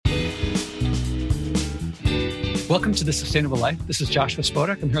Welcome to The Sustainable Life. This is Joshua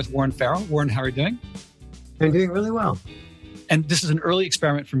Spodek. I'm here with Warren Farrell. Warren, how are you doing? I'm doing really well. And this is an early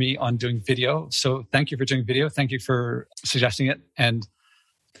experiment for me on doing video. So thank you for doing video. Thank you for suggesting it. And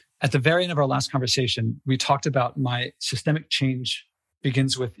at the very end of our last conversation, we talked about my systemic change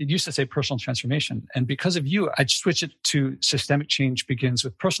begins with, it used to say personal transformation. And because of you, I switched it to systemic change begins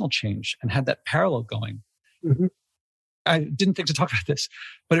with personal change and had that parallel going. Mm-hmm. I didn't think to talk about this,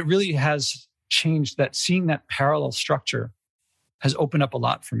 but it really has changed that. Seeing that parallel structure has opened up a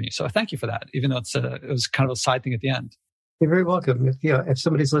lot for me. So thank you for that, even though it was kind of a side thing at the end. You're very welcome. If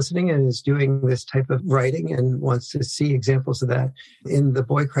somebody's listening and is doing this type of writing and wants to see examples of that, in the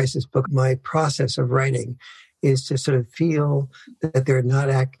Boy Crisis book, my process of writing is to sort of feel that they're not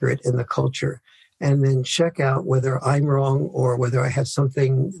accurate in the culture and then check out whether I'm wrong or whether I have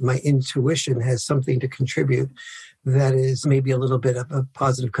something, my intuition has something to contribute that is maybe a little bit of a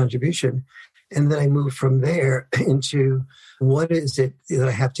positive contribution. And then I move from there into what is it that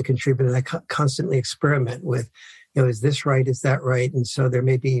I have to contribute? And I constantly experiment with, is this right? Is that right? And so there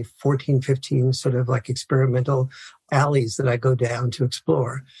may be 14, 15 sort of like experimental alleys that I go down to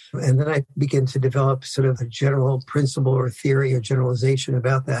explore. And then I begin to develop sort of a general principle or theory or generalization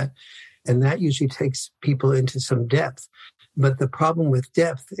about that. And that usually takes people into some depth. But the problem with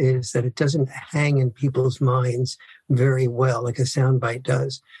depth is that it doesn't hang in people's minds very well, like a soundbite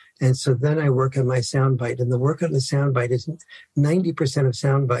does. And so then I work on my soundbite. And the work on the soundbite is 90% of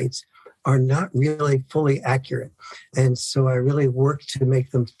soundbites are not really fully accurate. And so I really work to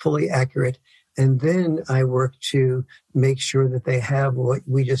make them fully accurate. And then I work to make sure that they have what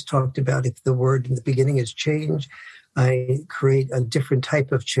we just talked about. If the word in the beginning is change, I create a different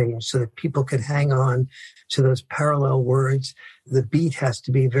type of change so that people can hang on to those parallel words. The beat has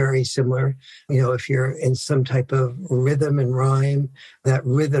to be very similar. If you're in some type of rhythm and rhyme, that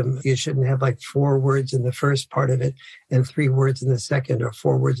rhythm, you shouldn't have like 4 words in the first part of it and 3 words in the second, or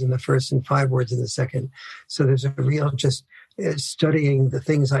 4 words in the first and 5 words in the second. So there's a real just studying the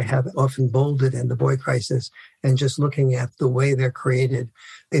things I have often bolded in the Boy Crisis and just looking at the way they're created.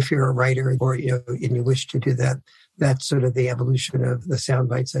 If you're a writer or and you wish to do that, that's sort of the evolution of the sound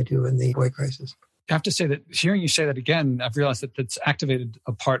bites I do in the Boy Crisis. I have to say that hearing you say that again, I've realized that that's activated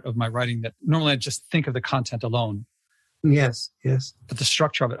a part of my writing that normally I just think of the content alone. Yes. But the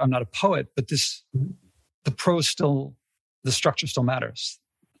structure of it, I'm not a poet, but the prose still, the structure still matters.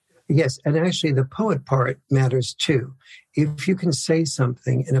 Yes, and actually the poet part matters too. If you can say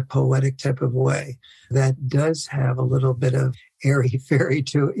something in a poetic type of way that does have a little bit of airy-fairy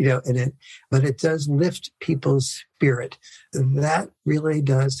to in it, but it does lift people's spirit, that really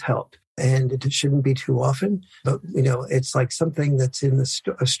does help. And it shouldn't be too often, but it's like something that's in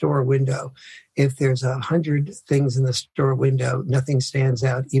a store window. If there's 100 things in the store window, nothing stands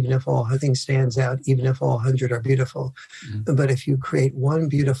out, even if all 100 are beautiful. Mm-hmm. But if you create one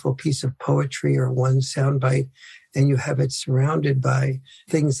beautiful piece of poetry or one soundbite, and you have it surrounded by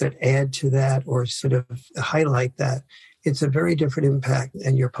things that add to that or sort of highlight that, it's a very different impact,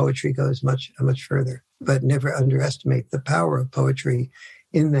 and your poetry goes much further. But never underestimate the power of poetry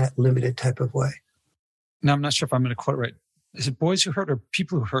in that limited type of way. Now, I'm not sure if I'm going to quote right. Is it boys who hurt or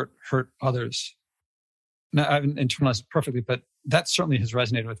people who hurt others? Now, I haven't internalized it perfectly, but that certainly has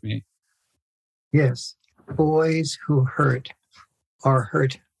resonated with me. Yes. Boys who hurt are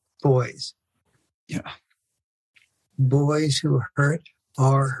hurt boys. Yeah. Boys who hurt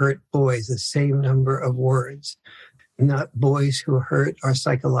are hurt boys, the same number of words. Not boys who hurt are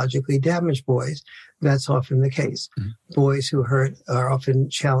psychologically damaged boys. That's often the case. Mm-hmm. Boys who hurt are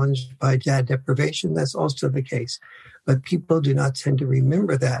often challenged by dad deprivation. That's also the case. But people do not tend to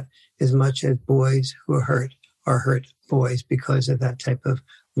remember that as much as boys who are hurt boys because of that type of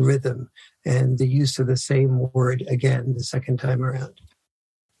rhythm and the use of the same word again the second time around.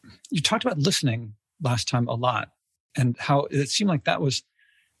 You talked about listening last time a lot and how it seemed like that was,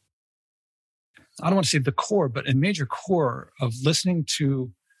 I don't want to say the core, but a major core of listening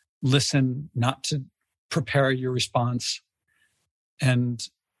to listen, not to prepare your response. And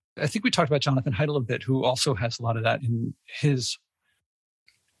I think we talked about Jonathan Haidt a little bit, who also has a lot of that in his.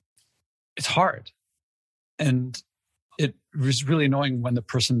 It's hard. And it was really annoying when the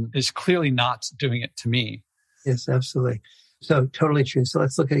person is clearly not doing it to me. Yes, absolutely. So totally true. So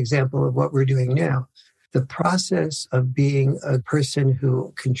let's look at an example of what we're doing now. The process of being a person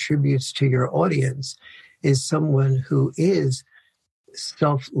who contributes to your audience is someone who is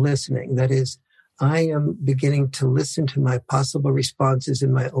self-listening. That is, I am beginning to listen to my possible responses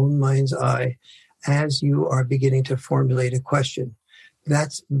in my own mind's eye as you are beginning to formulate a question.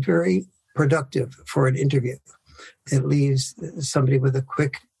 That's very productive for an interview. It leaves somebody with a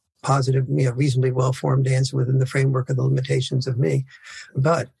quick positive, reasonably well-formed answer within the framework of the limitations of me.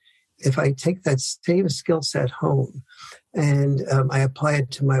 But if I take that same skill set home and I apply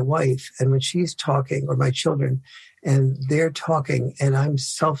it to my wife, and when she's talking, or my children, and they're talking, and I'm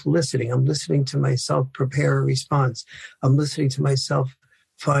self-listening, I'm listening to myself prepare a response, I'm listening to myself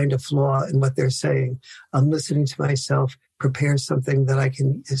find a flaw in what they're saying, I'm listening to myself prepare something that I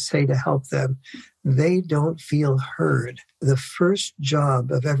can say to help them, they don't feel heard. The first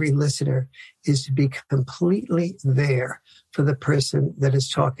job of every listener is to be completely there for the person that is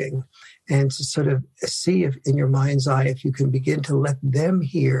talking, and to sort of see if in your mind's eye, if you can begin to let them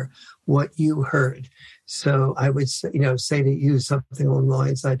hear what you heard. So I would say, say to you something along the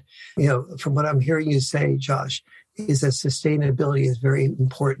lines that, from what I'm hearing you say, Josh, is that sustainability is very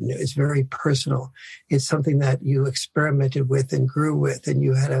important. It's very personal. It's something that you experimented with and grew with, and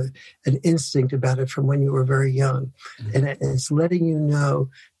you had an instinct about it from when you were very young. Mm-hmm. And it's letting you know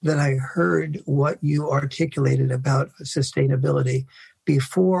that I heard what you articulated about sustainability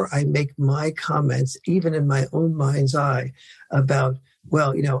before I make my comments, even in my own mind's eye, about,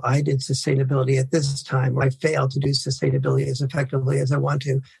 well, I did sustainability at this time, or I failed to do sustainability as effectively as I want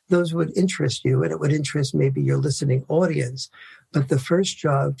to. Those would interest you, and it would interest maybe your listening audience. But the first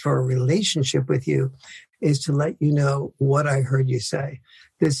job for a relationship with you is to let you know what I heard you say.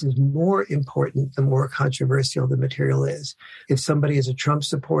 This is more important the more controversial the material is. If somebody is a Trump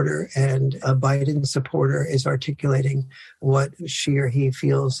supporter and a Biden supporter is articulating what she or he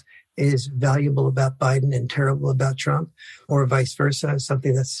feels is valuable about Biden and terrible about Trump, or vice versa,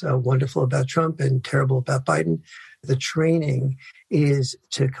 something that's wonderful about Trump and terrible about Biden, the training is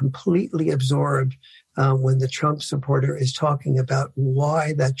to completely absorb when the Trump supporter is talking about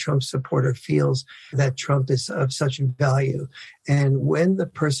why that Trump supporter feels that Trump is of such value. And when the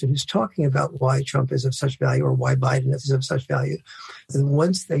person who's talking about why Trump is of such value, or why Biden is of such value, and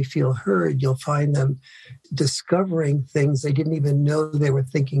once they feel heard, you'll find them discovering things they didn't even know they were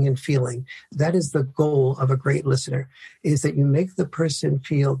thinking and feeling. That is the goal of a great listener, is that you make the person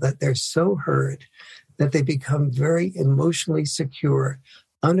feel that they're so heard that they become very emotionally secure,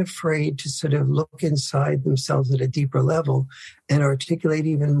 unafraid to sort of look inside themselves at a deeper level and articulate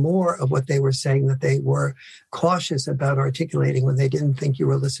even more of what they were saying that they were cautious about articulating when they didn't think you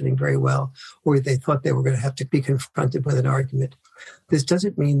were listening very well, or they thought they were going to have to be confronted with an argument. This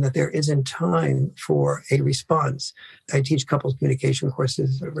doesn't mean that there isn't time for a response. I teach couples communication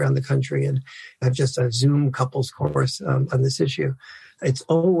courses around the country, and I have just a Zoom couples course on this issue. It's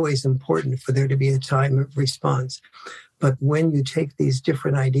always important for there to be a time of response. But when you take these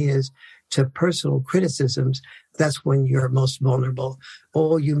different ideas to personal criticisms, that's when you're most vulnerable.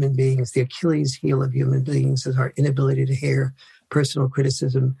 All human beings, the Achilles heel of human beings is our inability to hear personal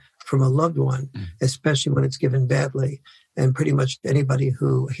criticism from a loved one, especially when it's given badly. And pretty much anybody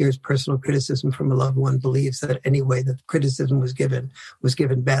who hears personal criticism from a loved one believes that any way that criticism was given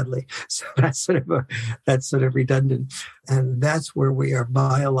badly. So that's sort of redundant. And that's where we are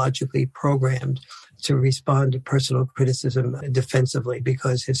biologically programmed to respond to personal criticism defensively,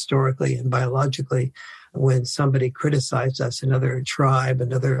 because historically and biologically, when somebody criticized us, another tribe,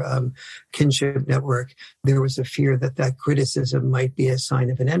 another kinship network, there was a fear that that criticism might be a sign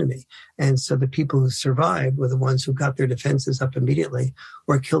of an enemy. And so the people who survived were the ones who got their defenses up immediately,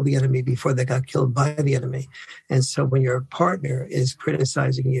 or killed the enemy before they got killed by the enemy. And so when your partner is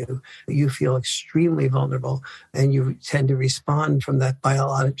criticizing you, you feel extremely vulnerable, and you tend to respond from that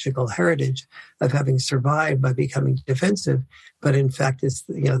biological heritage of having survived by becoming defensive. But in fact, it's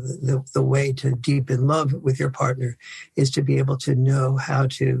the way to deepen love with your partner is to be able to know how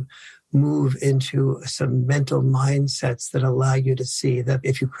to move into some mental mindsets that allow you to see that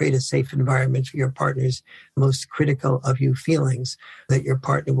if you create a safe environment for your partner's most critical of you feelings, that your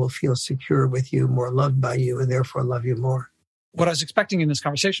partner will feel secure with you, more loved by you, and therefore love you more. What I was expecting in this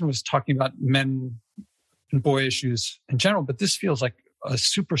conversation was talking about men and boy issues in general, but this feels like a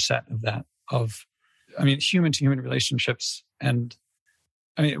superset of that, human to human relationships. And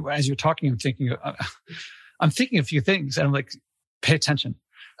as you're talking, I'm thinking a few things, and I'm like, pay attention.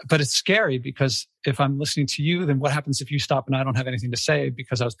 But it's scary, because if I'm listening to you, then what happens if you stop and I don't have anything to say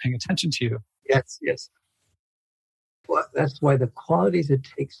because I was paying attention to you? Yes. Well, that's why the qualities it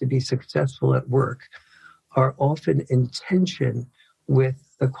takes to be successful at work are often in tension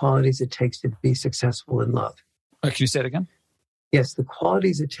with the qualities it takes to be successful in love. Can you say it again? Yes, the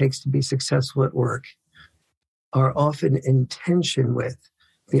qualities it takes to be successful at work are often in tension with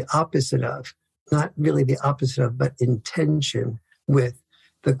the opposite of, not really the opposite of, but in tension with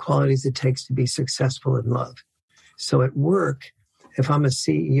the qualities it takes to be successful in love. So at work, if I'm a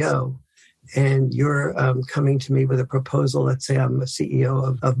CEO and you're coming to me with a proposal. Let's say I'm a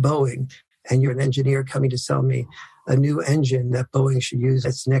CEO of Boeing, and you're an engineer coming to sell me a new engine that Boeing should use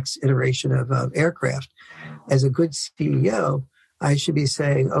its next iteration of aircraft. As a good CEO, I should be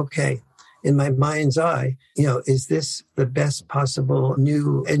saying, okay, in my mind's eye, is this the best possible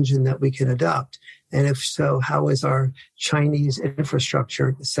new engine that we can adopt? And if so, how is our Chinese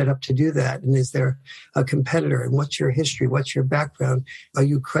infrastructure set up to do that? And is there a competitor? And what's your history? What's your background? Are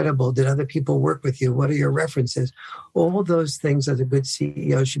you credible? Did other people work with you? What are your references? All those things as a good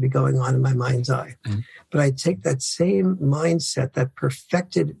CEO should be going on in my mind's eye. Mm-hmm. But I take that same mindset, that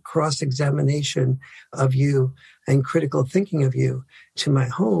perfected cross-examination of you and critical thinking of you to my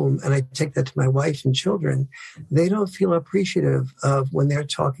home, and I take that to my wife and children. They don't feel appreciative of when they're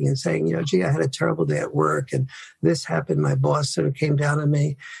talking and saying, gee, I had a terrible day at work and this happened. My boss sort of came down on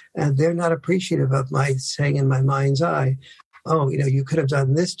me, and they're not appreciative of my saying in my mind's eye, oh, you could have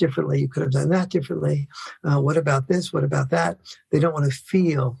done this differently. You could have done that differently. What about this? What about that? They don't want to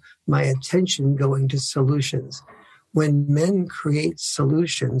feel my attention going to solutions. When men create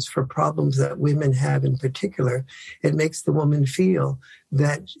solutions for problems that women have in particular, it makes the woman feel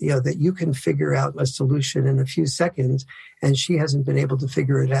that, that you can figure out a solution in a few seconds, and she hasn't been able to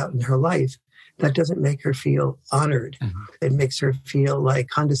figure it out in her life. That doesn't make her feel honored. Mm-hmm. It makes her feel like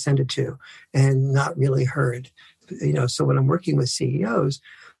condescended to and not really heard. So when I'm working with CEOs,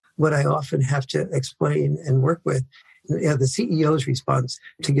 what I often have to explain and work with, the CEO's response,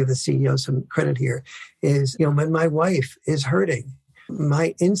 to give the CEO some credit here, is, when my wife is hurting,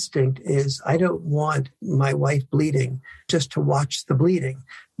 my instinct is I don't want my wife bleeding just to watch the bleeding.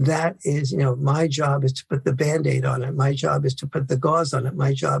 That is, my job is to put the Band-Aid on it. My job is to put the gauze on it.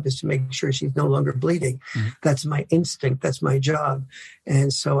 My job is to make sure she's no longer bleeding. Mm-hmm. That's my instinct. That's my job.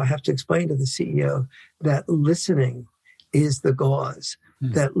 And so I have to explain to the CEO that listening is the gauze,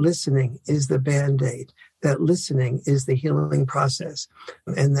 that listening is the Band-Aid, that listening is the healing process,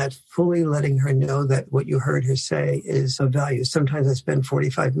 and that fully letting her know that what you heard her say is of value. Sometimes I spend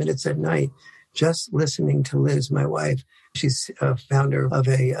 45 minutes at night just listening to Liz, my wife. She's a founder of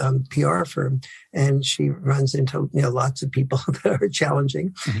a PR firm, and she runs into lots of people that are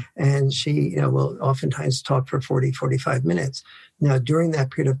challenging. Mm-hmm. And she will oftentimes talk for 40, 45 minutes. Now, during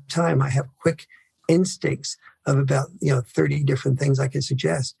that period of time, I have quick instincts of about 30 different things I could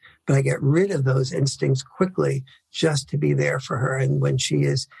suggest, but I get rid of those instincts quickly just to be there for her. And when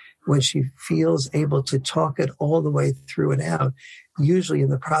she feels able to talk it all the way through and out, usually in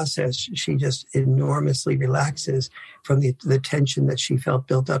the process, she just enormously relaxes from the tension that she felt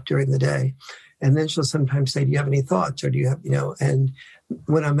built up during the day. And then she'll sometimes say, do you have any thoughts? Or do you have, and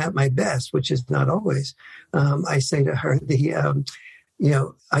when I'm at my best, which is not always, I say to her,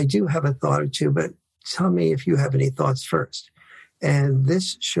 I do have a thought or two, but tell me if you have any thoughts first. And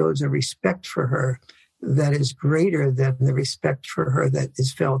this shows a respect for her that is greater than the respect for her that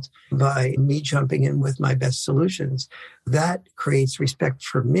is felt by me jumping in with my best solutions. That creates respect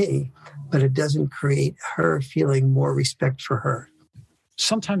for me, but it doesn't create her feeling more respect for her.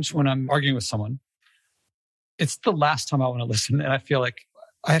 Sometimes when I'm arguing with someone, it's the last time I want to listen. And I feel like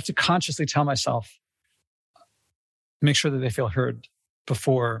I have to consciously tell myself, make sure that they feel heard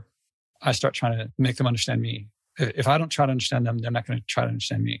before I start trying to make them understand me. If I don't try to understand them, they're not going to try to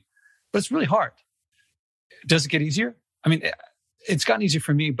understand me. But it's really hard. Does it get easier? I mean, it's gotten easier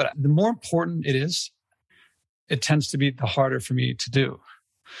for me, but the more important it is, it tends to be the harder for me to do.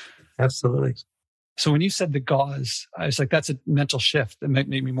 Absolutely. So when you said the gauze, I was like, that's a mental shift that might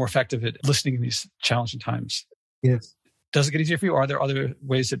make me more effective at listening in these challenging times. Yes. Does it get easier for you? Or are there other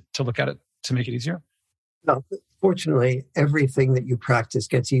ways to look at it to make it easier? No, fortunately, everything that you practice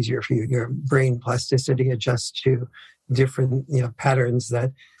gets easier for you. Your brain plasticity adjusts to different, patterns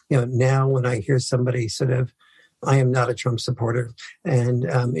that, now when I hear somebody I am not a Trump supporter, and,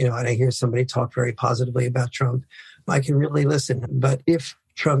 and I hear somebody talk very positively about Trump, I can really listen. But if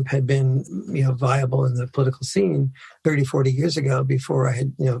Trump had been, viable in the political scene 30, 40 years ago, before I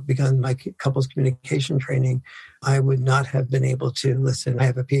had, begun my couples communication training, I would not have been able to listen. I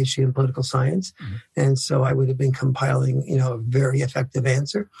have a PhD in political science. Mm-hmm. And so I would have been compiling, a very effective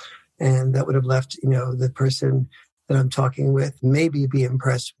answer. And that would have left, the person that I'm talking with maybe be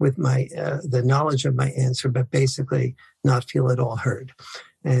impressed with my, the knowledge of my answer, but basically not feel at all heard.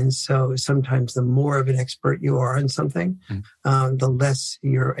 And so sometimes the more of an expert you are in something, the less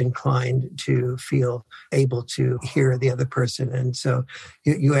you're inclined to feel able to hear the other person. And so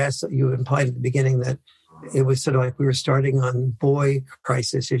you implied at the beginning that it was sort of like we were starting on boy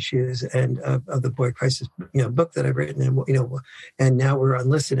crisis issues and of the boy crisis, book that I've written, and now we're on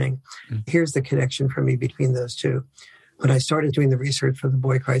listening. Here's the connection for me between those two. When I started doing the research for the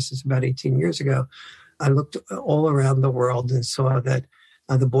boy crisis about 18 years ago, I looked all around the world and saw that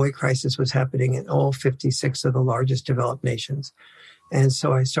the boy crisis was happening in all 56 of the largest developed nations. And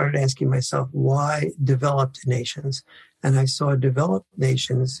so I started asking myself, why developed nations? And I saw developed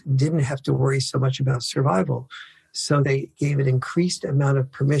nations didn't have to worry so much about survival. So they gave an increased amount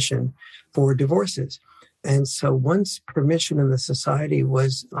of permission for divorces. And so once permission in the society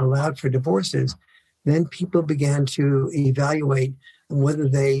was allowed for divorces, then people began to evaluate whether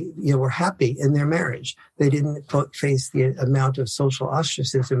they were happy in their marriage. They didn't face the amount of social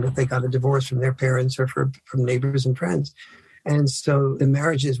ostracism if they got a divorce from their parents or from neighbors and friends. And so the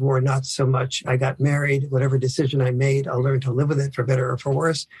marriages were not so much, I got married, whatever decision I made, I'll learn to live with it for better or for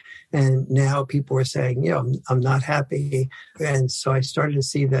worse. And now people were saying, I'm not happy. And so I started to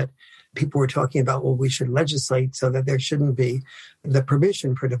see that people were talking about, well, we should legislate so that there shouldn't be the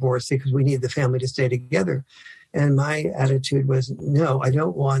permission for divorce because we need the family to stay together. And my attitude was, no, I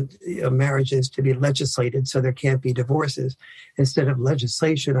don't want marriages to be legislated so there can't be divorces. Instead of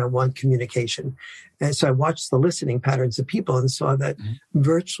legislation, I want communication. And so I watched the listening patterns of people and saw that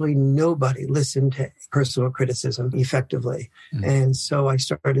virtually nobody listened to personal criticism effectively. And so I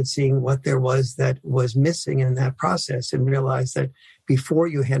started seeing what there was that was missing in that process and realized that before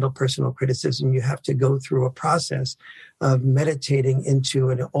you handle personal criticism, you have to go through a process of meditating into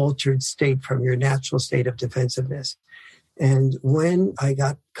an altered state from your natural state of defensiveness. And when I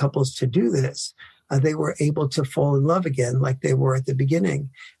got couples to do this, they were able to fall in love again like they were at the beginning.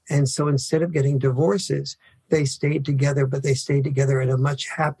 And so instead of getting divorces, they stayed together, but they stayed together in a much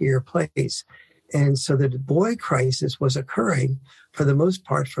happier place. And so the boy crisis was occurring, for the most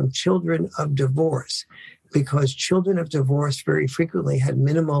part, from children of divorce, because children of divorce very frequently had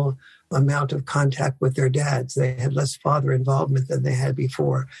minimal amount of contact with their dads. They had less father involvement than they had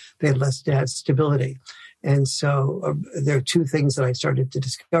before. They had less dad stability. And so there are two things that I started to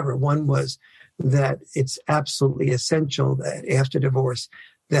discover. One was that it's absolutely essential that after divorce,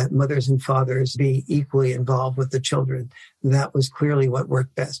 that mothers and fathers be equally involved with the children. That was clearly what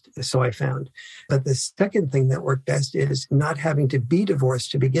worked best, so I found. But the second thing that worked best is not having to be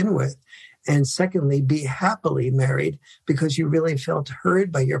divorced to begin with. And secondly, be happily married because you really felt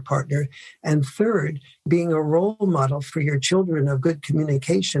heard by your partner. And third, being a role model for your children of good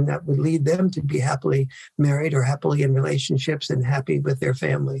communication that would lead them to be happily married or happily in relationships and happy with their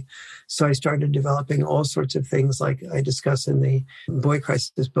family. So I started developing all sorts of things like I discuss in the Boy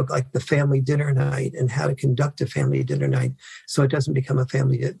Crisis book, like the family dinner night and how to conduct a family dinner night so it doesn't become a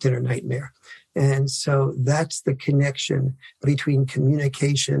family dinner nightmare. And so that's the connection between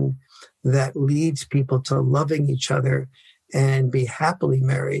communication that leads people to loving each other and be happily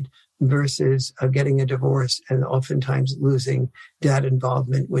married versus getting a divorce and oftentimes losing dad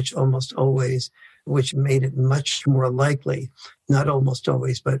involvement, which made it much more likely, not almost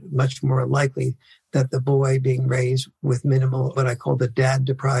always, but much more likely that the boy being raised with minimal, what I call the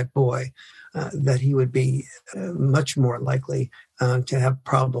dad-deprived boy, that he would be much more likely to have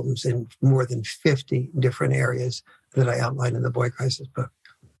problems in more than 50 different areas that I outline in the Boy Crisis book.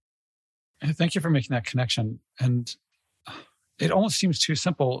 Thank you for making that connection. And it almost seems too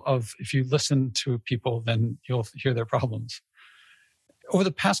simple of if you listen to people, then you'll hear their problems. Over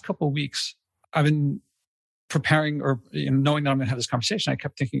the past couple of weeks, I've been preparing or knowing that I'm going to have this conversation, I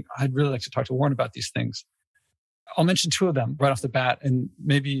kept thinking, I'd really like to talk to Warren about these things. I'll mention two of them right off the bat, and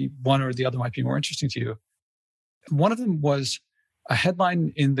maybe one or the other might be more interesting to you. One of them was a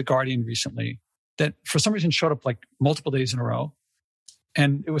headline in The Guardian recently that for some reason showed up like multiple days in a row.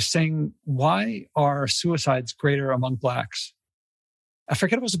 And it was saying, why are suicides greater among Blacks? I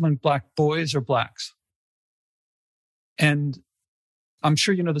forget if it was among Black boys or Blacks. And I'm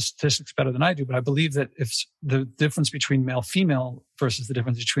sure you know the statistics better than I do, but I believe that if the difference between male-female versus the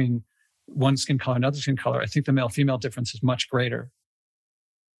difference between one skin color and another skin color, I think the male-female difference is much greater.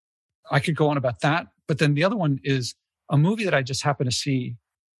 I could go on about that. But then the other one is a movie that I just happened to see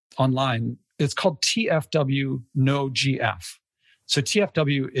online. It's called TFW No GF. So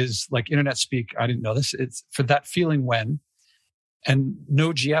TFW is like internet speak. I didn't know this. It's for that feeling when, and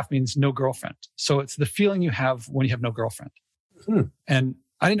no GF means no girlfriend. So it's the feeling you have when you have no girlfriend. And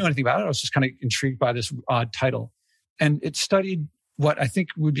I didn't know anything about it. I was just kind of intrigued by this odd title. And it studied what I think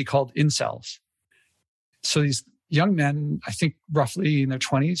would be called incels. So these young men, I think roughly in their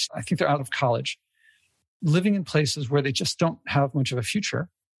 20s, I think they're out of college, living in places where they just don't have much of a future.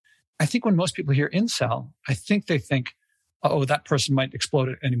 I think when most people hear incel, I think they think, oh, that person might explode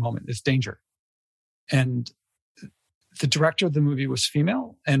at any moment. It's danger. And the director of the movie was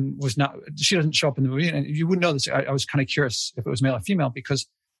female and she doesn't show up in the movie. And you wouldn't know this. I was kind of curious if it was male or female because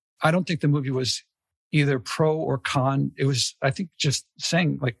I don't think the movie was either pro or con. It was, I think, just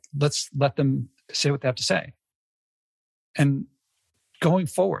saying, like, let's let them say what they have to say. And going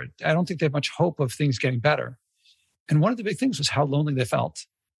forward, I don't think they have much hope of things getting better. And one of the big things was how lonely they felt.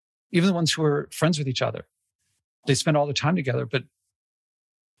 Even the ones who were friends with each other, they spend all their time together. But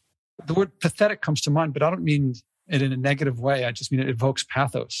the word pathetic comes to mind, but I don't mean it in a negative way. I just mean it evokes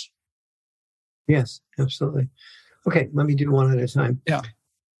pathos. Yes, absolutely. Okay, let me do one at a time. Yeah.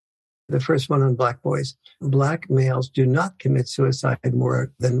 The first one on Black boys. Black males do not commit suicide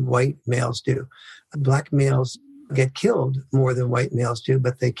more than white males do. Black males get killed more than white males do,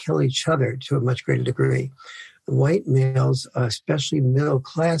 but they kill each other to a much greater degree. White males, especially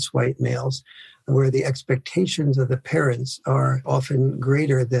middle-class white males, where the expectations of the parents are often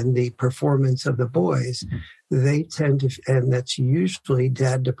greater than the performance of the boys, they tend to, and that's usually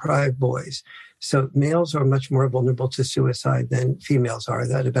dad-deprived boys. So males are much more vulnerable to suicide than females are.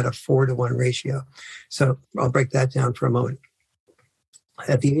 That's about a 4-to-1 ratio. So I'll break that down for a moment.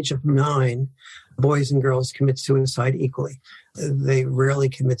 At the age of 9, boys and girls commit suicide equally. They rarely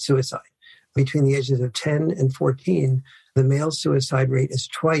commit suicide. Between the ages of 10 and 14, the male suicide rate is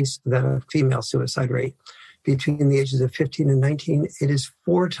twice that of female suicide rate. Between the ages of 15 and 19, it is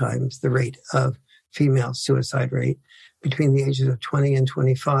 4 times the rate of female suicide rate. Between the ages of 20 and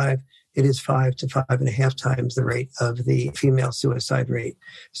 25, it is 5 to 5.5 times the rate of the female suicide rate.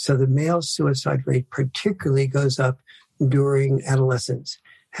 So the male suicide rate particularly goes up during adolescence.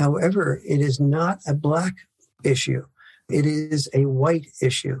 However, it is not a Black issue. It is a white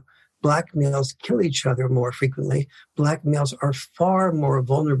issue. Black males kill each other more frequently. Black males are far more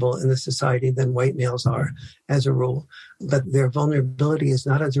vulnerable in the society than white males are, as a rule. But their vulnerability is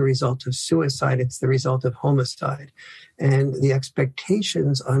not as a result of suicide, it's the result of homicide. And the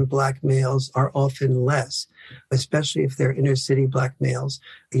expectations on Black males are often less, especially if they're inner city Black males.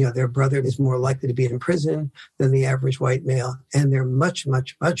 You know, their brother is more likely to be in prison than the average white male, and they're much,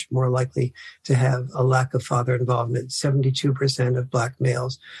 much, much more likely to have a lack of father involvement. 72% of Black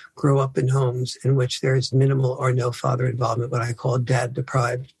males grow up in homes in which there is minimal or no father involvement, what I call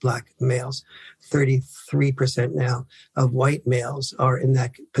dad-deprived Black males. 33% now of white males are in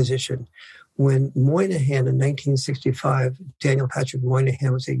that position. When Moynihan in 1965, Daniel Patrick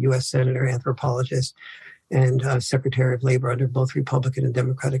Moynihan was a U.S. Senator, anthropologist, and Secretary of Labor under both Republican and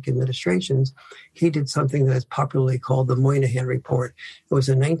Democratic administrations, he did something that is popularly called the Moynihan Report. It was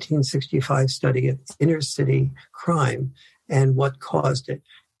a 1965 study of inner city crime and what caused it.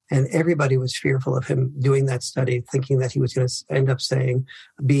 And everybody was fearful of him doing that study, thinking that he was going to end up saying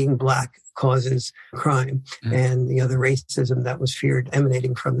being Black causes crime. And, you know, the racism that was feared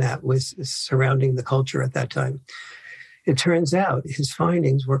emanating from that was surrounding the culture at that time. It turns out his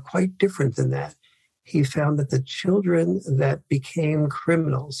findings were quite different than that. He found that the children that became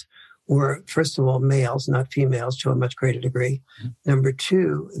criminals were, first of all, males, not females, to a much greater degree. Number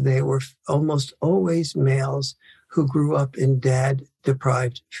 2, they were almost always males who grew up in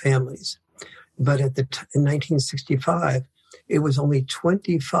dad-deprived families. But in 1965, it was only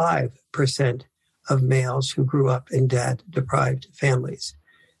 25% of males who grew up in dad-deprived families.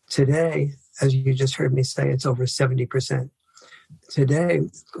 Today, as you just heard me say, it's over 70%. Today,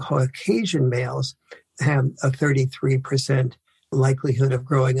 Caucasian males have a 33% likelihood of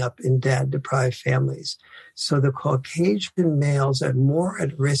growing up in dad-deprived families. So the Caucasian males are more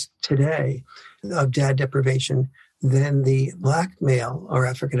at risk today of dad deprivation than the Black male or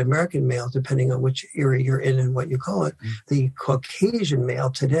African-American male, depending on which era you're in and what you call it. The Caucasian male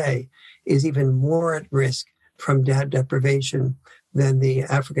today is even more at risk from dad deprivation than the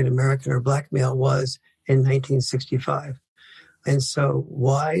African-American or Black male was in 1965. And so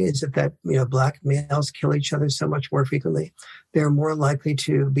why is it that, you know, Black males kill each other so much more frequently? They're more likely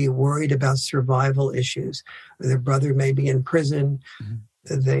to be worried about survival issues. Their brother may be in prison.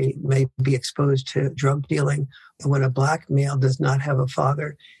 They may be exposed to drug dealing. When a Black male does not have a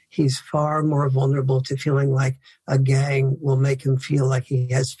father, he's far more vulnerable to feeling like a gang will make him feel like he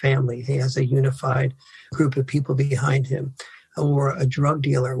has family. He has a unified group of people behind him. Or a drug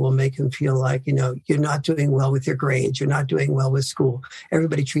dealer will make him feel like, you know, you're not doing well with your grades. You're not doing well with school.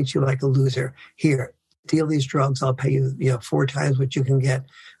 Everybody treats you like a loser. Here, deal these drugs. I'll pay you, 4 times what you can get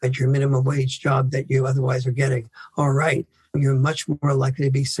at your minimum wage job that you otherwise are getting. All right. You're much more likely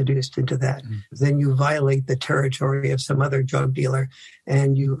to be seduced into that. Then you violate the territory of some other drug dealer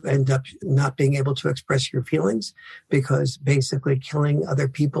and you end up not being able to express your feelings because basically killing other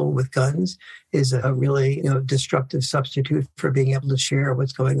people with guns is a really destructive substitute for being able to share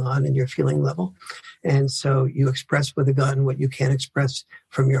what's going on in your feeling level. And so you express with a gun what you can't express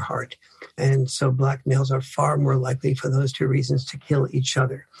from your heart. And so black males are far more likely for those two reasons to kill each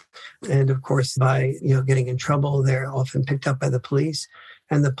other. And of course, by, getting in trouble, they're often picked up by the police.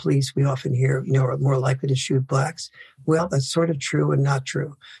 And the police, we often hear, are more likely to shoot blacks. Well, that's sort of true and not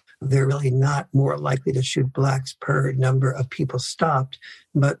true. They're really not more likely to shoot blacks per number of people stopped.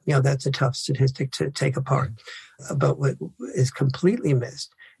 But, that's a tough statistic to take apart. But what is completely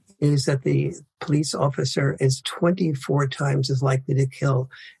missed is that the police officer is 24 times as likely to kill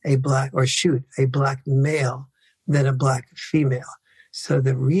a black or shoot a black male than a black female. So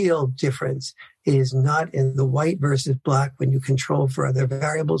the real difference is not in the white versus black when you control for other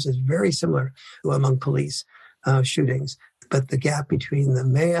variables. Is very similar among police shootings. But the gap between the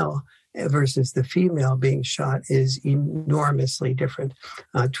male versus the female being shot is enormously different,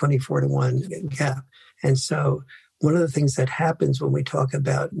 24-to-1 gap. And so one of the things that happens when we talk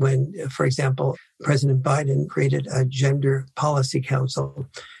about when, for example, President Biden created a Gender Policy Council,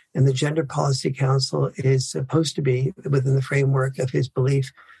 and the Gender Policy Council is supposed to be within the framework of his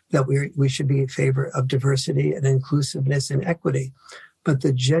belief that we should be in favor of diversity and inclusiveness and equity. But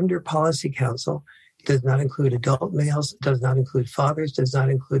the Gender Policy Council does not include adult males, does not include fathers, does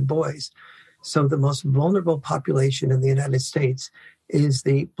not include boys. So the most vulnerable population in the United States is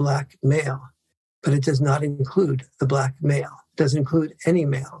the black male, but it does not include the black male. It doesn't include any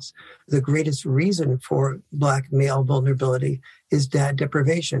males. The greatest reason for black male vulnerability is dad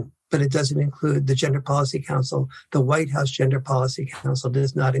deprivation, but it doesn't include the Gender Policy Council. The White House Gender Policy Council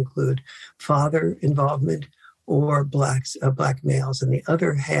does not include father involvement or black males. And the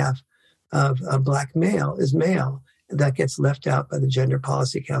other half of a black male is male. That gets left out by the Gender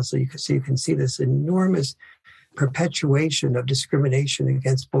Policy Council. You can see this enormous perpetuation of discrimination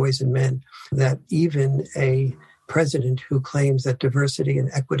against boys and men that even a president who claims that diversity and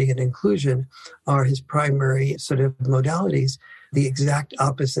equity and inclusion are his primary sort of modalities, the exact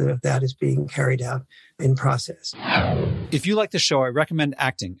opposite of that is being carried out in process. If you like the show, I recommend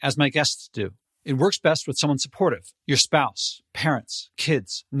acting, as my guests do. It works best with someone supportive, your spouse, parents,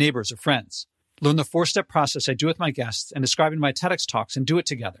 kids, neighbors, or friends. Learn the 4-step process I do with my guests and describe in my TEDx talks and do it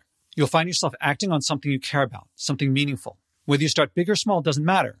together. You'll find yourself acting on something you care about, something meaningful. Whether you start big or small doesn't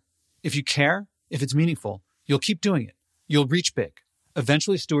matter. If you care, if it's meaningful, you'll keep doing it. You'll reach big.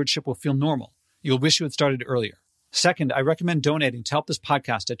 Eventually, stewardship will feel normal. You'll wish you had started earlier. Second, I recommend donating to help this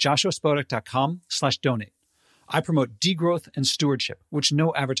podcast at joshuaspodek.com/donate. I promote degrowth and stewardship, which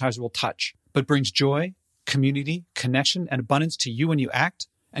no advertiser will touch, but brings joy, community, connection, and abundance to you when you act,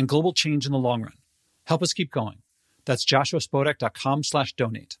 and global change in the long run. Help us keep going. That's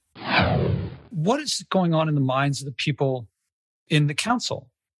joshuaspodek.com/donate. What is going on in the minds of the people in the council?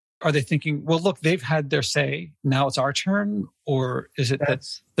 Are they thinking, well, look, they've had their say, now it's our turn? Or is it that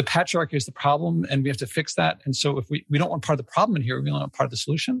the patriarchy is the problem and we have to fix that? And so if we don't want part of the problem in here, we want part of the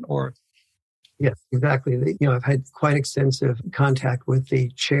solution? Or yes, exactly. I've had quite extensive contact with the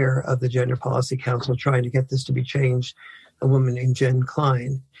chair of the Gender Policy Council trying to get this to be changed, a woman named Jen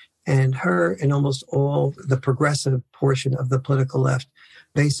Klein. And her and almost all the progressive portion of the political left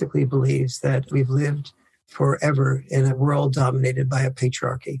basically believes that we've lived forever in a world dominated by a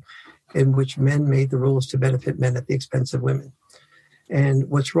patriarchy in which men made the rules to benefit men at the expense of women. And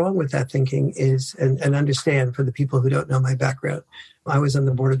what's wrong with that thinking is, and understand for the people who don't know my background, I was on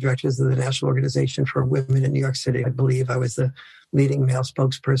the board of directors of the National Organization for Women in New York City. I believe I was the leading male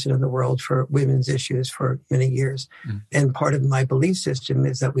spokesperson in the world for women's issues for many years. And part of my belief system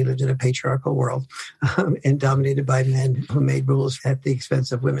is that we lived in a patriarchal world and dominated by men who made rules at the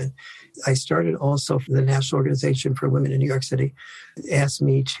expense of women. I started also for the National Organization for Women in New York City, asked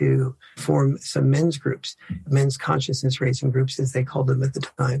me to form some men's groups, men's consciousness raising groups, as they called them at the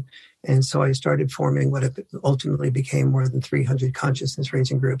time. And so I started forming what ultimately became more than 300 consciousness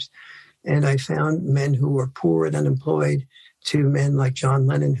raising groups. And I found men who were poor and unemployed to men like John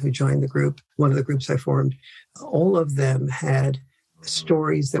Lennon, who joined the group, one of the groups I formed. All of them had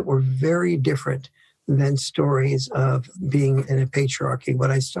stories that were very different than stories of being in a patriarchy.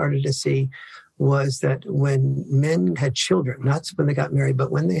 What I started to see was that when men had children, not when they got married,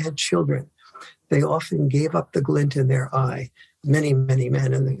 but when they had children, they often gave up the glint in their eye. Many, many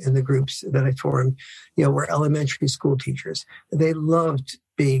men in the groups that I formed, were elementary school teachers. They loved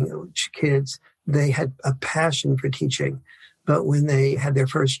being kids. They had a passion for teaching. But when they had their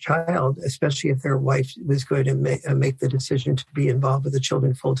first child, especially if their wife was going to make the decision to be involved with the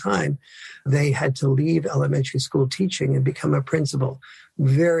children full time, they had to leave elementary school teaching and become a principal.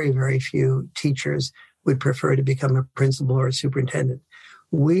 Very, very few teachers would prefer to become a principal or a superintendent.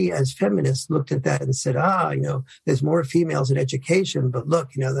 we as feminists looked at that and said, there's more females in education, but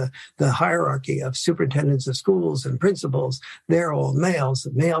look, the hierarchy of superintendents of schools and principals, they're all males.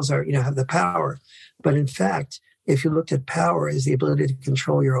 The males are, have the power. But in fact, if you looked at power as the ability to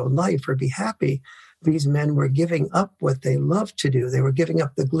control your own life or be happy, these men were giving up what they loved to do. They were giving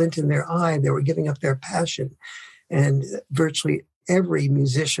up the glint in their eye. They were giving up their passion. And virtually every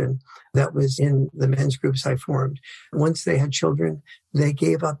musician that was in the men's groups I formed, once they had children, they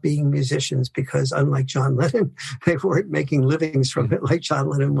gave up being musicians because unlike John Lennon, they weren't making livings from it like John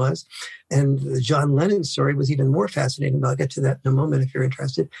Lennon was. And the John Lennon story was even more fascinating. But I'll get to that in a moment if you're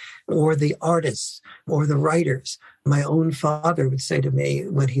interested. Or the artists or the writers. My own father would say to me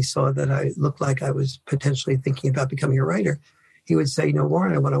when he saw that I looked like I was potentially thinking about becoming a writer, he would say,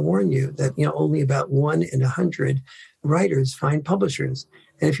 Warren, I want to warn you that, only about 1 in 100 writers find publishers.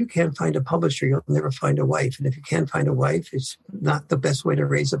 And if you can't find a publisher, you'll never find a wife. And if you can't find a wife, it's not the best way to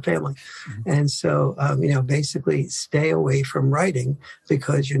raise a family. Mm-hmm. And so, basically stay away from writing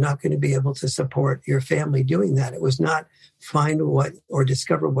because you're not going to be able to support your family doing that. It was not find what or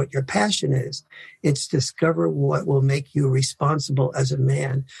discover what your passion is. It's discover what will make you responsible as a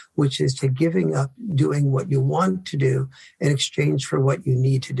man, which is to giving up doing what you want to do in exchange for what you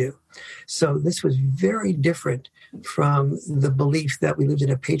need to do. So this was very different from the belief that we lived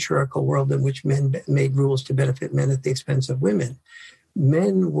in a patriarchal world in which men made rules to benefit men at the expense of women.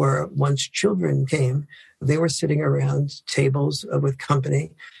 Men were, once children came, they were sitting around tables with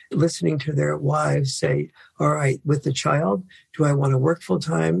company, listening to their wives say, all right, with the child, do I want to work full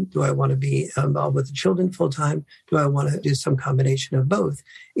time? Do I want to be involved with the children full time? Do I want to do some combination of both?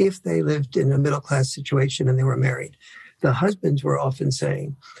 If they lived in a middle class situation and they were married. The husbands were often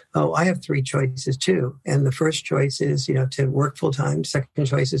saying, I have 3 choices too. And the first choice is, to work full time. Second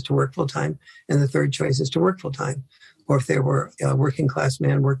choice is to work full time. And the third choice is to work full time. Or if they were a working class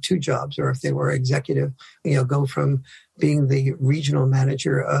man, work 2 jobs. Or if they were executive, go from being the regional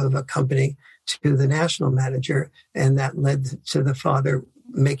manager of a company to the national manager. And that led to the father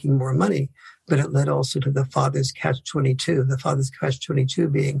making more money. But it led also to the father's catch-22. The father's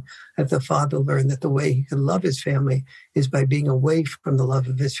catch-22 being that the father learned that the way he could love his family is by being away from the love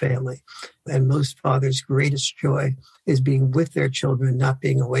of his family. And most fathers' greatest joy is being with their children, not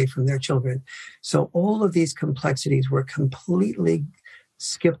being away from their children. So all of these complexities were completely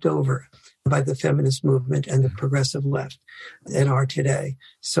skipped over by the feminist movement and the progressive left and are today.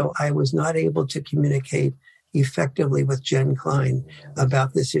 So I was not able to communicate effectively with Jen Klein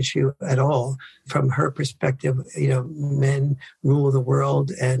about this issue at all. From her perspective, men rule the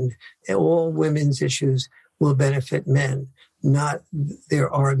world and all women's issues will benefit men. Not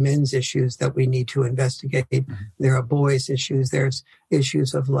there are men's issues that we need to investigate. Mm-hmm. There are boys' issues. There's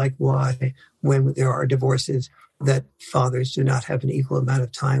issues of like why when there are divorces that fathers do not have an equal amount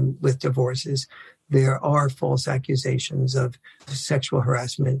of time with divorces. There are false accusations of sexual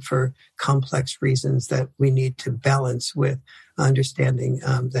harassment for complex reasons that we need to balance with understanding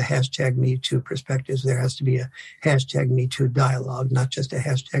the hashtag #MeToo perspectives. There has to be a hashtag #MeToo dialogue, not just a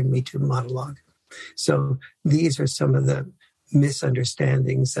hashtag #MeToo monologue. So these are some of the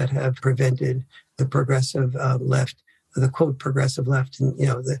misunderstandings that have prevented the progressive left, the quote progressive left, and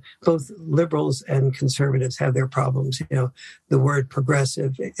both liberals and conservatives have their problems. The word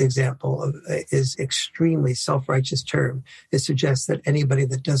progressive example is extremely self-righteous term. It suggests that anybody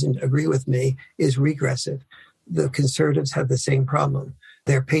that doesn't agree with me is regressive. The conservatives have the same problem.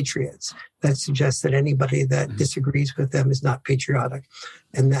 They're patriots. That suggests that anybody that disagrees with them is not patriotic.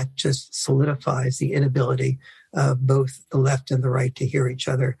 And that just solidifies the inability of both the left and the right to hear each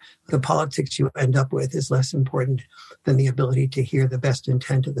other. The politics you end up with is less important than the ability to hear the best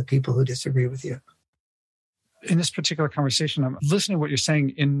intent of the people who disagree with you. In this particular conversation, I'm listening to what you're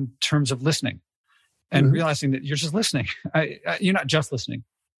saying in terms of listening and realizing that you're just listening. You're not just listening.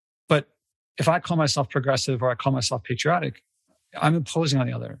 But if I call myself progressive or I call myself patriotic, I'm imposing on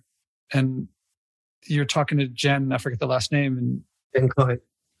the other. And you're talking to Jen, I forget the last name. And Jen Klein.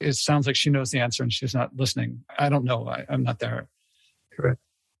 It sounds like she knows the answer and she's not listening. I don't know. I'm not there. Correct.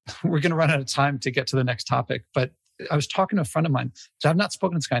 We're going to run out of time to get to the next topic. But I was talking to a friend of mine. So I've not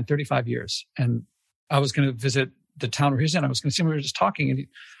spoken to this guy in 35 years. And I was going to visit the town where he's in. I was going to see him. We were just talking.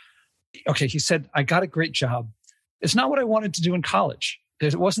 And he said, I got a great job. It's not what I wanted to do in college.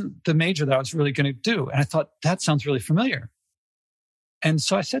 It wasn't the major that I was really going to do. And I thought, that sounds really familiar. And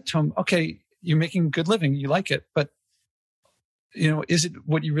so I said to him, okay, you're making a good living. You like it. But is it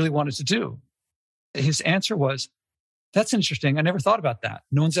what you really wanted to do? His answer was, that's interesting. I never thought about that.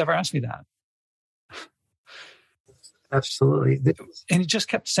 No one's ever asked me that. Absolutely. And he just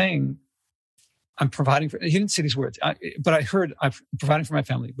kept saying, I'm providing for, he didn't say these words, but I heard I'm providing for my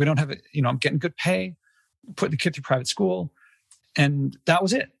family. We don't have it. I'm getting good pay, putting the kid through private school. And that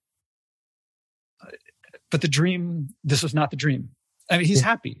was it. But the dream, this was not the dream. I mean, he's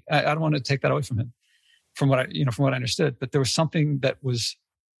happy. I don't want to take that away from him, from what I understood. But there was something that was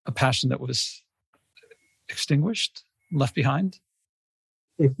a passion that was extinguished, left behind.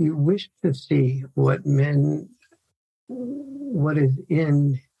 If you wish to see what is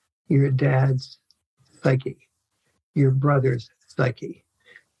in your dad's psyche, your brother's psyche,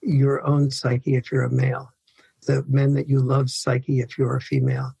 your own psyche if you're a male, the men that you love psyche if you're a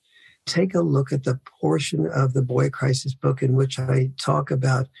female, take a look at the portion of the Boy Crisis book in which I talk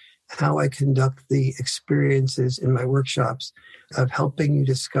about how I conduct the experiences in my workshops of helping you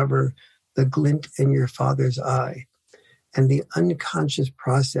discover the glint in your father's eye and the unconscious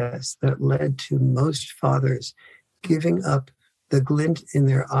process that led to most fathers giving up the glint in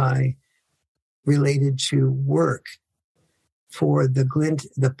their eye related to work for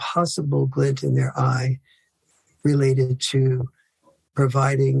the possible glint in their eye related to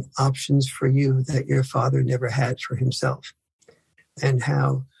providing options for you that your father never had for himself. And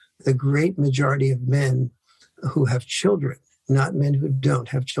how the great majority of men who have children, not men who don't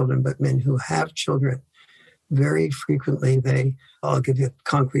have children, but men who have children, very frequently I'll give you a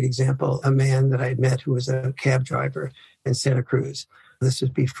concrete example, a man that I met who was a cab driver in Santa Cruz. This was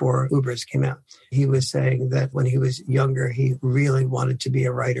before Ubers came out. He was saying that when he was younger, he really wanted to be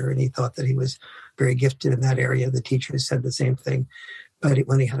a writer, and he thought that he was very gifted in that area. The teachers said the same thing. But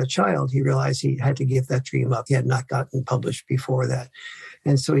when he had a child, he realized he had to give that dream up. He had not gotten published before that.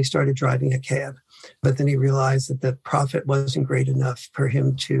 And so he started driving a cab. But then he realized that the profit wasn't great enough for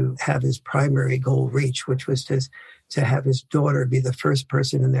him to have his primary goal reach, which was to have his daughter be the first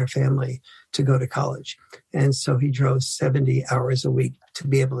person in their family to go to college. And so he drove 70 hours a week to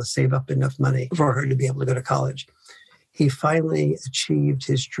be able to save up enough money for her to be able to go to college. He finally achieved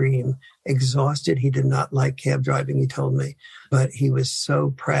his dream, exhausted. He did not like cab driving, he told me, but he was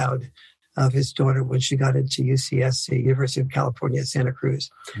so proud of his daughter when she got into UCSC, University of California, Santa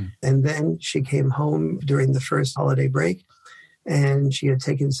Cruz. And then she came home during the first holiday break, and she had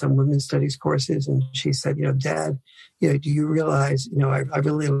taken some women's studies courses. And she said, Dad, do you realize, I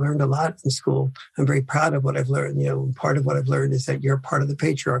really learned a lot in school. I'm very proud of what I've learned. Part of what I've learned is that you're part of the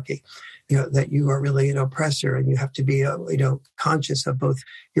patriarchy, that you are really an oppressor, and you have to be, conscious of both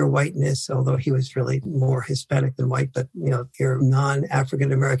your whiteness, although he was really more Hispanic than white, but, your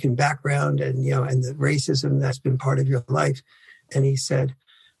non-African American background and the racism that's been part of your life. And he said,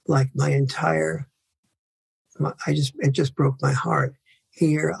 like it just broke my heart.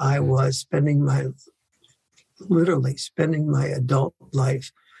 Here I was literally spending my adult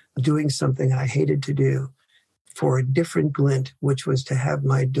life doing something I hated to do for a different glint, which was to have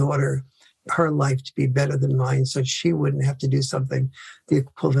my daughter, her life to be better than mine, so she wouldn't have to do something the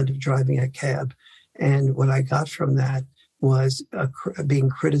equivalent of driving a cab. And what I got from that was being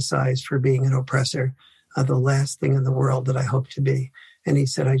criticized for being an oppressor, the last thing in the world that I hoped to be. And he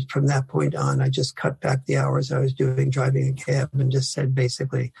said, from that point on, I just cut back the hours I was doing driving a cab and just said,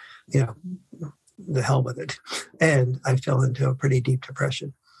 basically, the hell with it. And I fell into a pretty deep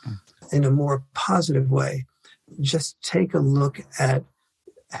depression. In a more positive way, just take a look at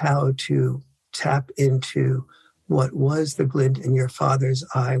how to tap into what was the glint in your father's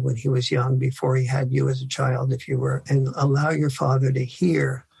eye when he was young, before he had you as a child, and allow your father to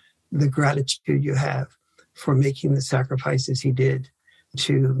hear the gratitude you have for making the sacrifices he did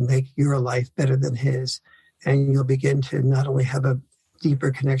to make your life better than his. And you'll begin to not only have a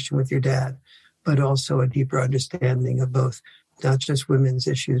deeper connection with your dad, but also a deeper understanding of both, not just women's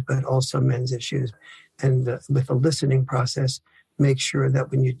issues, but also men's issues. And with the listening process, make sure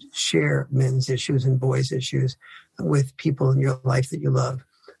that when you share men's issues and boys' issues with people in your life that you love,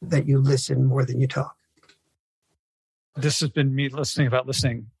 that you listen more than you talk. This has been me listening about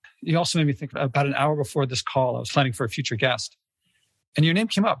listening. You also made me think about an hour before this call, I was planning for a future guest. And your name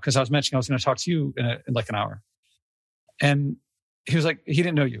came up because I was mentioning I was going to talk to you in like an hour. And he was like, he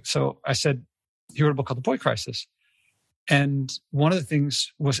didn't know you. So I said, he wrote a book called The Boy Crisis. And one of the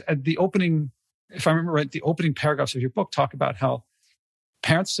things was at the opening, if I remember right, the opening paragraphs of your book talk about how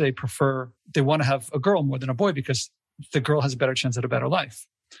parents they want to have a girl more than a boy because the girl has a better chance at a better life.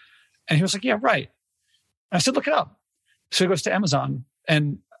 And he was like, yeah, right. And I said, look it up. So he goes to Amazon,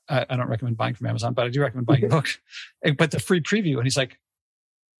 and I don't recommend buying from Amazon, but I do recommend buying a book. But the free preview, and he's like,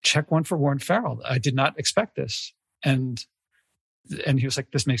 check one for Warren Farrell. I did not expect this. And he was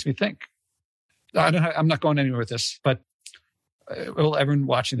like, this makes me think. I'm not going anywhere with this, but will everyone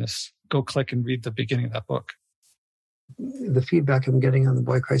watching this go click and read the beginning of that book? the feedback I'm getting on the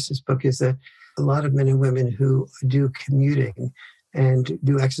Boy Crisis book is that a lot of men and women who do commuting and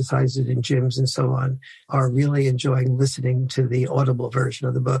do exercises in gyms and so on are really enjoying listening to the audible version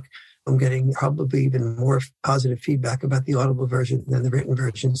of the book. I'm getting probably even more positive feedback about the audible version than the written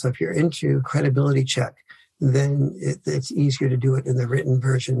version. So if you're into credibility check, then it's easier to do it in the written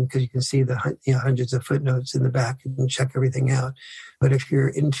version because you can see the hundreds of footnotes in the back and check everything out. But if you're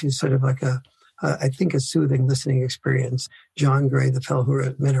into sort of like I think a soothing listening experience, John Gray, the fellow who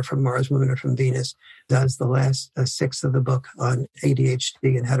wrote Men Are From Mars, Women Are From Venus, does the last sixth of the book on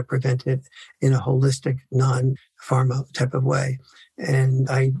ADHD and how to prevent it in a holistic, non-pharma type of way. And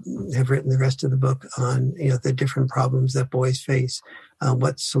I have written the rest of the book on the different problems that boys face,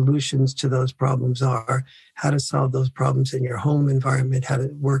 what solutions to those problems are, how to solve those problems in your home environment, how to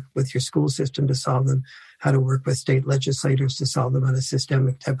work with your school system to solve them, how to work with state legislators to solve them in a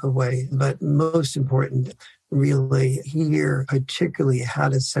systemic type of way. But most important, really here, particularly how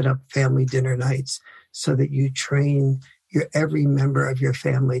to set up family dinner nights so that you train every member of your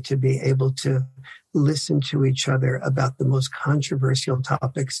family to be able to listen to each other about the most controversial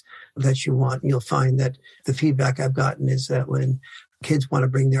topics that you want. You'll find that the feedback I've gotten is that when kids want to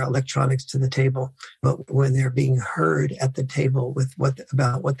bring their electronics to the table, but when they're being heard at the table with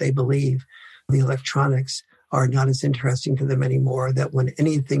about what they believe, the electronics are not as interesting to them anymore, that when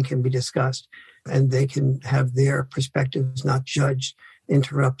anything can be discussed and they can have their perspectives not judged,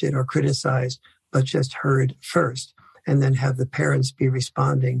 interrupted, or criticized, but just heard first, and then have the parents be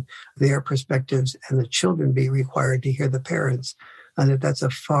responding their perspectives and the children be required to hear the parents, and that's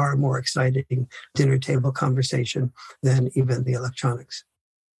a far more exciting dinner table conversation than even the electronics.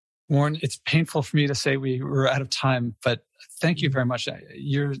 Warren, it's painful for me to say we were out of time, but thank you very much.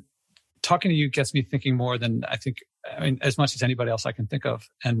 Talking to you gets me thinking more than as much as anybody else I can think of,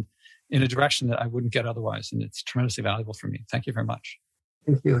 and in a direction that I wouldn't get otherwise. And it's tremendously valuable for me. Thank you very much.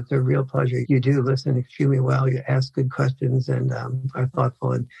 Thank you. It's a real pleasure. You do listen extremely well. You ask good questions and are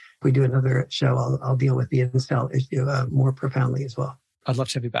thoughtful. And if we do another show, I'll deal with the incel issue more profoundly as well. I'd love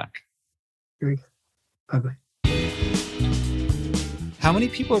to have you back. Very good. Bye-bye. How many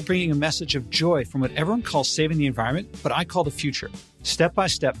people are bringing a message of joy from what everyone calls saving the environment, but I call the future? Step by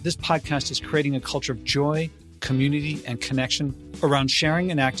step, this podcast is creating a culture of joy, community, and connection around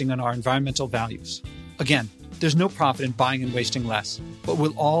sharing and acting on our environmental values. Again, there's no profit in buying and wasting less, but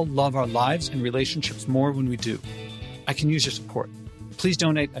we'll all love our lives and relationships more when we do. I can use your support. Please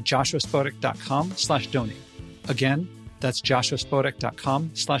donate at joshuaspodek.com/donate. Again, that's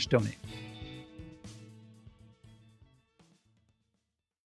joshuaspodek.com/donate.